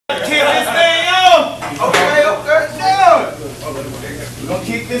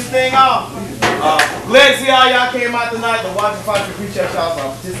y'all came out tonight to watch the fight. We appreciate y'all for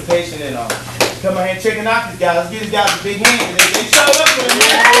participation and come out here and checking out these guys. Let's give these guys a big hand. They showed up for the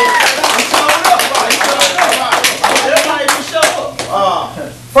man. They showed up. Right. Everybody just show up.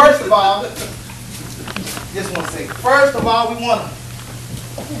 First of all, just want to say, first of all, we want to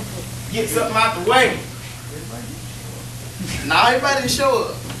get something out the way. Now everybody didn't show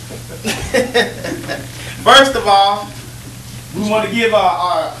up. First of all, we want to give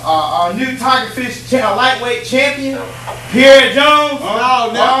our new Tiger Fish lightweight champion, Pierre Jones.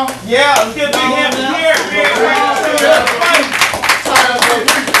 Oh, no. Yeah, let's give a big hand for Pierre.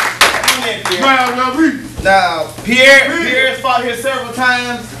 Now, Pierre's fought here several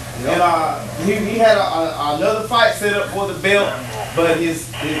times, and he had another fight set up for the belt, but his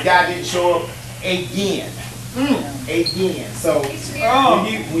guy didn't show up again. Again. So when you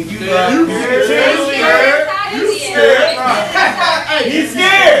scared. He's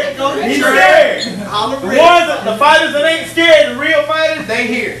scared. He's scared. The fighters that ain't scared, the real fighters, they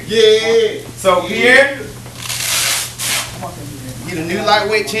here. Yeah. So Pierre, you the new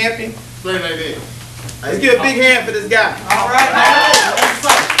lightweight champion. Play like that. Let's give a big hand for this guy. All right.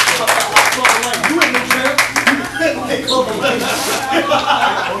 You ain't no champ.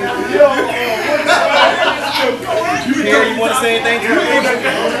 Pierre, you want to say anything to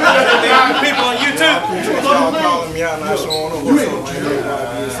people on YouTube? Y'all calling me out and I showing up.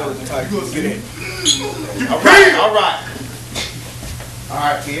 All right. All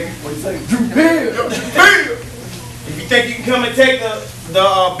right, Pierre. What do you say? If you think you can come and take the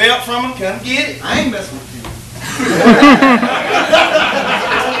belt from him, come get it. I ain't messing with you.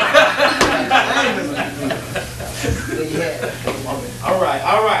 All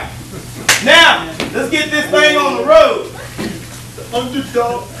right. Now, let's get this thing on the road.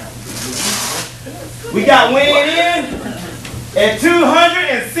 Underdog. We got weighing in at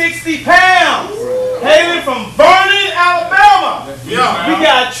 260 pounds. Hailing from Vernon, Alabama. Yeah. We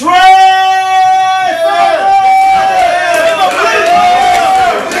got Trey.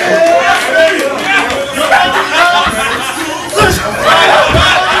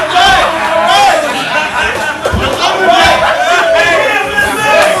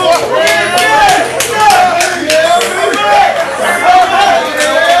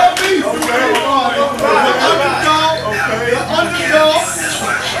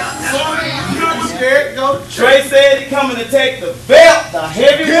 Trey said he's coming to take the belt, the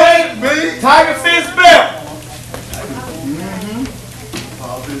heavyweight Tiger Fish belt.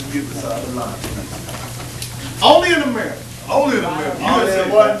 Only in America. Only in America. Only in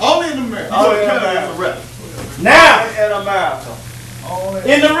America. Only in America. Now, in America.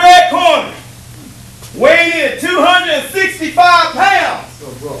 In the red corner, weighing in at 265 pounds.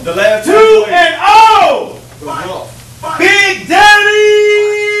 The last 2-0. Big Daddy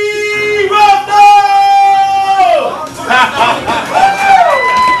Ruffalo.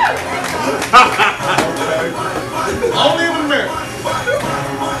 Only in America.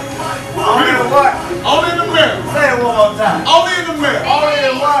 Only in what? Only in America. Say it one more time. Only in America. Only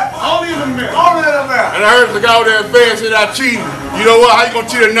in what? Only in America. Only in America. And I heard the guy over there in bed said I cheated. You know what? How you gonna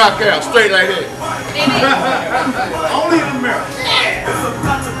cheat a knockout straight like that? Only in America.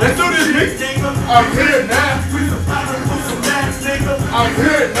 Let's do this, Nick. I'm here now. I'm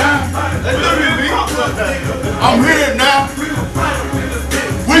here now. Let's do this, Nick. I'm here now.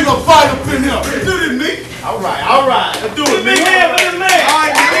 We gonna fight up in here. Let's do this, Nick. All right. Let's do it, Big hand for this man. All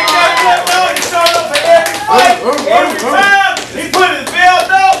right, he showed up for every fight, every time. He put his belt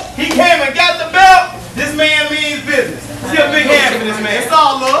up. He came and got the belt. This man means business. Let's give a big hand for this man. It's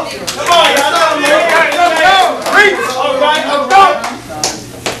all love. Come on, y'all. All right, let's go.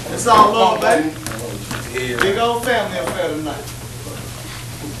 It's all love, baby. Big old family affair tonight.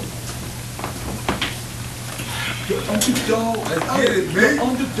 Underdog. Let's get it, man.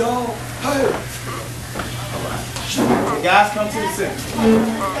 Underdog. Hey. The guys come to the center.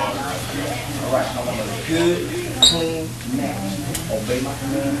 All right, I want a good, clean match. Obey my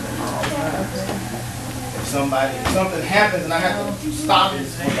command at all times. If something happens and I have to stop it,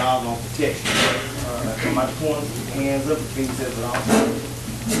 my dog's gonna protect you. I come out the corner, put your hands up, and things that all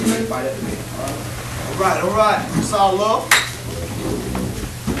fight at the bit. All right. It's all love.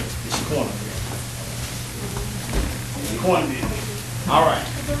 It's your corner. Your corner bit. All right.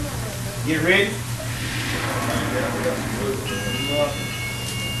 Get ready.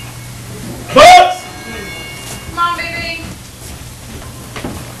 Bucks! Come on, baby.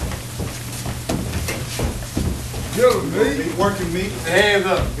 Yo, me. Working me. Get your hands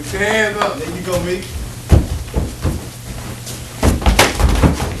up. Get your hands up. There you go, me.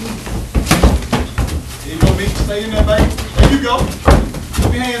 There you go, me. Stay in there, baby. There you go.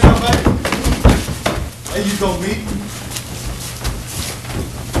 Keep your hands up, baby. There you go, me.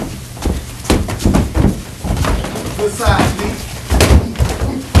 Good size, me.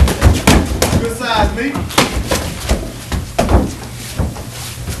 Good size, me.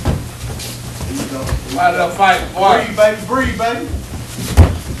 There you go. Might as fight, boy. Breathe, baby. Breathe, baby.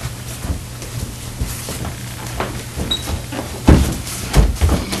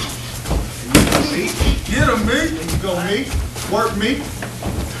 Get him, me. There you go, me. Work, me.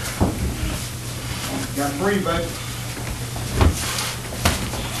 Gotta breathe, baby.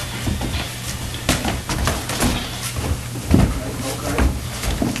 Okay.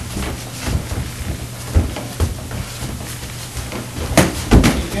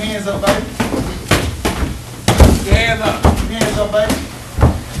 Keep your hands up, baby. Hands up. Keep your hands up, baby.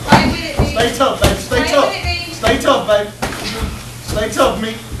 Fight with it, B. Stay tough, baby. Stay Fight tough. with it, B. Stay tough, baby. Stay tough,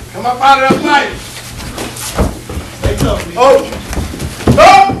 me. Come up out of that fight. Stay tough, me. Oh!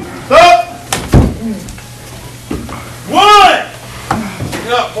 Stop! Stop! One!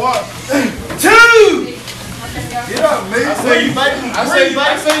 Get up, boy. Two! Get up, me. I say you, baby. I say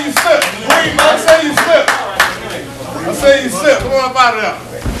you slip. Breathe, I say you slip. I say you slip. Come on up out of there.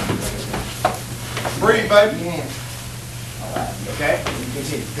 Breathe, baby. Okay?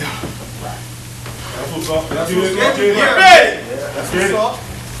 Continue. That's what's up. That's Get what's up. ready! That's what's up.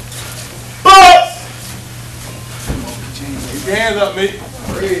 Bust! Keep your hands up, me.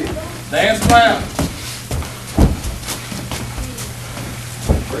 Breathe. Dance around.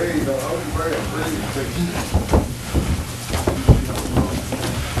 Breathe, breathe.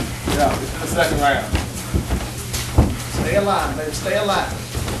 Yeah, this is the second round. Stay alive, baby. Stay alive.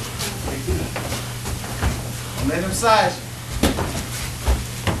 Don't let him size you.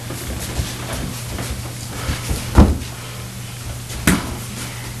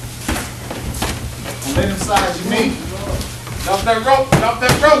 Don't let him size you, me. Drop that rope. Drop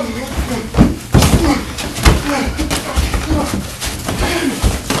that rope.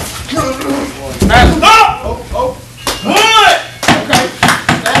 Stop! Oh. One! Okay.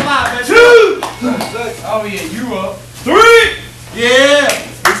 Stay alive, baby. Two! Oh, yeah, you up. Three! Yeah.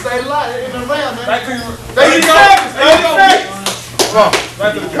 We stay alive in the round, man. Back to you. There you go. There you go. Come on.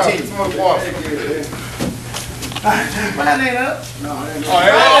 Back to the couch. Come on, boy. Mine ain't up. Oh,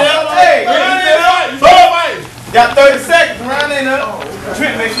 yeah. Hey! Stop. Got 30 seconds. Mine ain't up.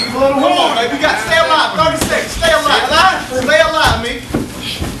 Trent, make sure you blow the Come on, horn. baby. You got to stay alive. 30 seconds. Stay alive. Stay alive, me.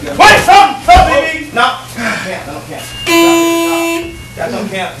 Wait, stop, baby. No. Can't. I don't count. That don't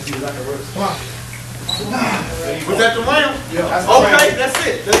count. Was that the round? Yeah. Okay, that's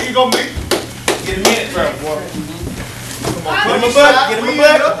it. There you go, me. Get a minute, bro. Get him a Put bucket. Get him a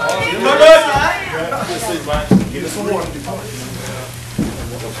bucket. Get him a bucket. Get us some water.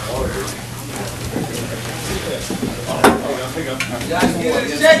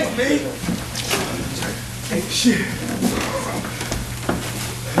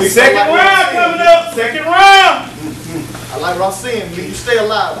 Second round coming up. Second round. I like what I'm seeing, me. You stay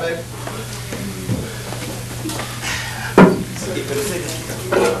alive, baby.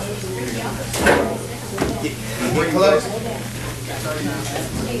 Get close.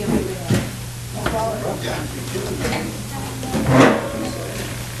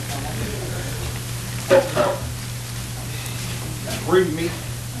 Breathe, me.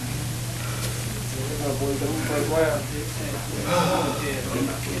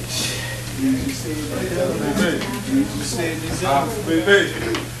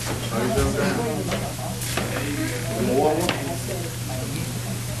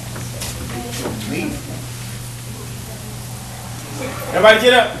 Everybody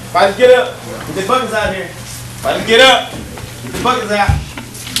get up. Fighters get up. Get the buckets out here. Fighters get up. Get the buckets out.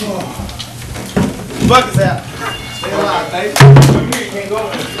 Get the buckets out. Stay alive, baby. Come here, you can't go.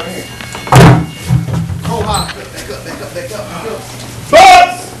 Right here. Go high. Back up.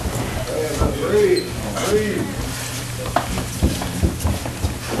 Bucks! Breathe.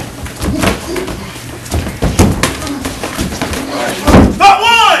 Stop!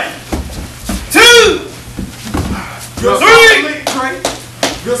 1, 2, Good 3. solid lick, Trey.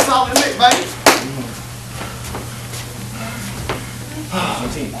 Good solid lick, baby.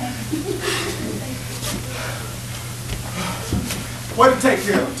 Way to take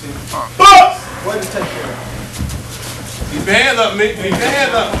care of him, Tim. Bucks! Way to take care of him. Keep your hands up, Mick. Keep your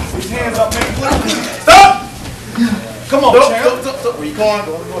hands up. His hands up, man. Stop! Come on, champ. Stop. Where you going?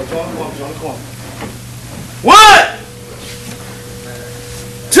 Go on the corner. 1,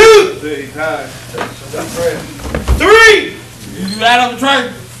 2, 3. You right up the train.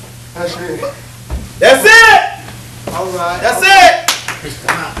 That's it. That's it! All right. That's it!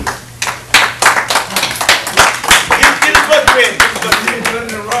 Get his bucket ready.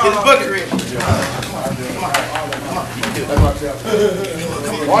 Get his bucket ready. Boy,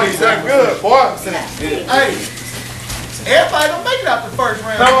 you that good, boy. Hey, everybody gonna make it out the first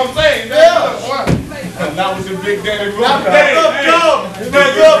round. That's what I'm saying. Yeah. Boy. Not with the big daddy bro.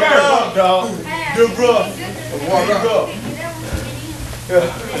 Dog.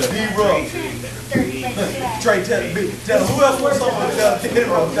 D-Ruff. Trey, tell who else wants something?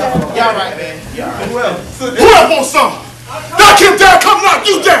 Y'all right, man. Who else? Who else wants some? Knock him down, come knock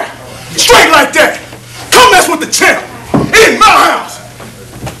you down. Straight like that.